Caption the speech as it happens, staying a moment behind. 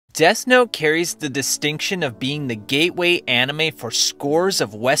Death Note carries the distinction of being the gateway anime for scores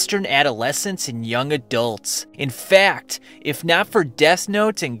of Western adolescents and young adults. In fact, if not for Death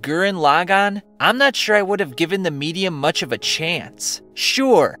Note and Gurren Lagann, I'm not sure I would have given the medium much of a chance.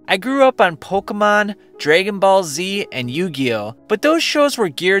 Sure, I grew up on Pokemon, Dragon Ball Z, and Yu-Gi-Oh!, but those shows were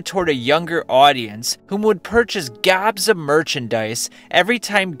geared toward a younger audience whom would purchase gobs of merchandise every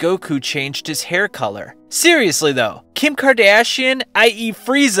time Goku changed his hair color. Seriously though, Kim Kardashian, i.e.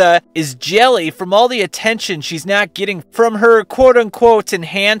 Frieza, is jelly from all the attention she's not getting from her quote-unquote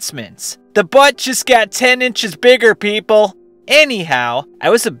enhancements. The butt just got 10 inches bigger, people! Anyhow, I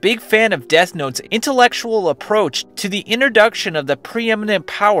was a big fan of Death Note's intellectual approach to the introduction of the preeminent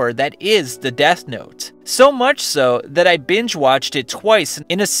power that is the Death Note. So much so that I binge-watched it twice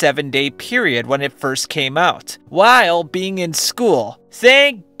in a 7-day period when it first came out, while being in school.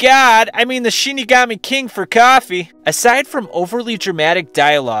 Thank God, I mean the Shinigami King for coffee. Aside from overly dramatic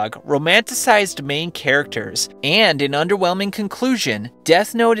dialogue, romanticized main characters, and an underwhelming conclusion,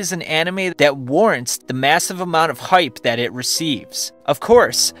 Death Note is an anime that warrants the massive amount of hype that it receives. Of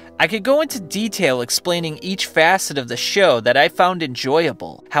course, I could go into detail explaining each facet of the show that I found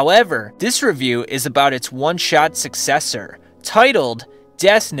enjoyable. However, this review is about its one-shot successor, titled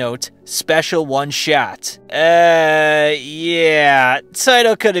Death Note Special One Shot. Yeah,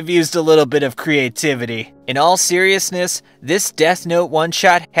 title could have used a little bit of creativity. In all seriousness, this Death Note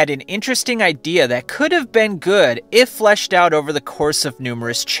one-shot had an interesting idea that could have been good if fleshed out over the course of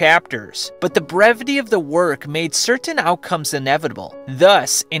numerous chapters, but the brevity of the work made certain outcomes inevitable,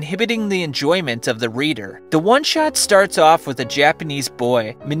 thus inhibiting the enjoyment of the reader. The one-shot starts off with a Japanese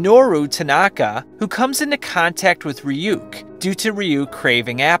boy, Minoru Tanaka, who comes into contact with Ryuk, due to Ryuk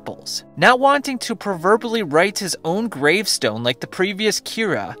craving apples. Not wanting to proverbially write his own gravestone like the previous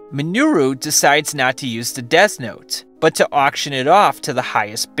Kira, Minoru decides not to use the Death Note, but to auction it off to the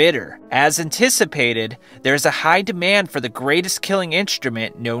highest bidder. As anticipated, there's a high demand for the greatest killing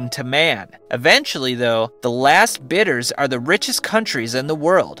instrument known to man. Eventually, though, the last bidders are the richest countries in the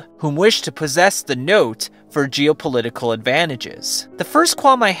world, whom wish to possess the note for geopolitical advantages. The first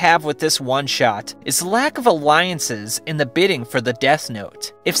qualm I have with this one-shot is the lack of alliances in the bidding for the Death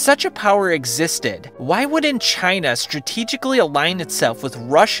Note. If such a power existed, why wouldn't China strategically align itself with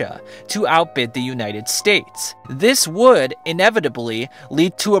Russia to outbid the United States? This would, inevitably,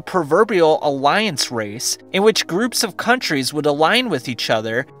 lead to a proverbial alliance race in which groups of countries would align with each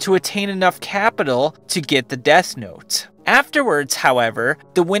other to attain enough capital to get the Death Note. Afterwards, however,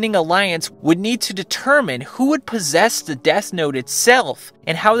 the winning alliance would need to determine who would possess the Death Note itself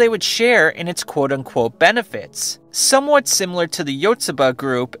and how they would share in its quote-unquote benefits. Somewhat similar to the Yotsuba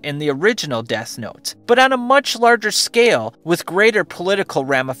group in the original Death Note, but on a much larger scale with greater political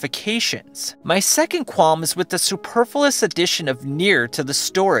ramifications. My second qualm is with the superfluous addition of Nier to the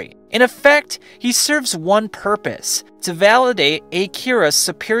story. In effect, he serves one purpose: to validate Kira's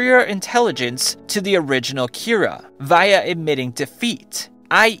superior intelligence to the original Kira, via admitting defeat.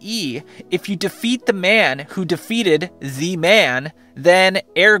 I.e., if you defeat the man who defeated the man, then,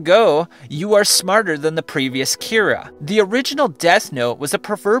 ergo, you are smarter than the previous Kira. The original Death Note was a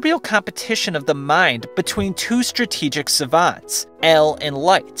proverbial competition of the mind between two strategic savants, L and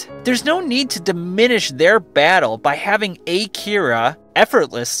Light. There's no need to diminish their battle by having Kira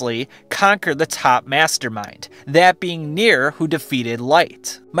effortlessly conquer the top mastermind, that being Nier, who defeated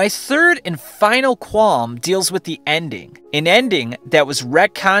Light. My third and final qualm deals with the ending, an ending that was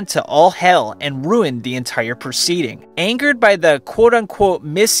retconned to all hell and ruined the entire proceeding. Angered by the quote-unquote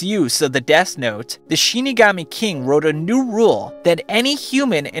misuse of the Death Note, the Shinigami King wrote a new rule that any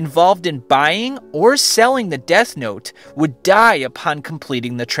human involved in buying or selling the Death Note would die upon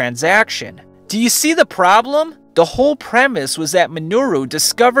completing the transaction. Do you see the problem? The whole premise was that Minoru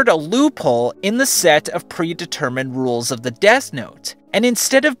discovered a loophole in the set of predetermined rules of the Death Note, and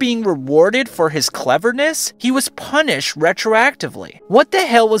instead of being rewarded for his cleverness, he was punished retroactively. What the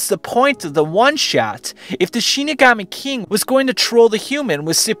hell was the point of the one-shot if the Shinigami King was going to troll the human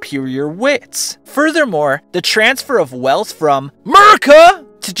with superior wits? Furthermore, the transfer of wealth from America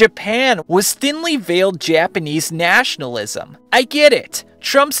to Japan was thinly veiled Japanese nationalism. I get it,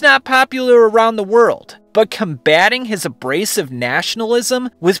 Trump's not popular around the world, but combating his abrasive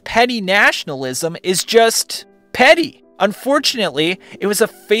nationalism with petty nationalism is just petty. Unfortunately, it was a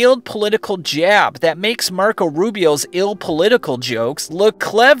failed political jab that makes Marco Rubio's ill political jokes look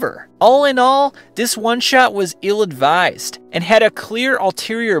clever. All in all, this one-shot was ill-advised and had a clear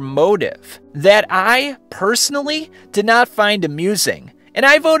ulterior motive that I, personally, did not find amusing, and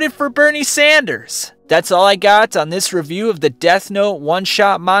I voted for Bernie Sanders. That's all I got on this review of the Death Note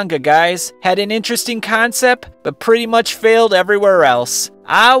one-shot manga, guys. Had an interesting concept, but pretty much failed everywhere else.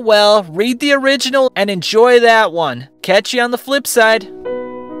 Ah well, read the original and enjoy that one. Catch you on the flip side.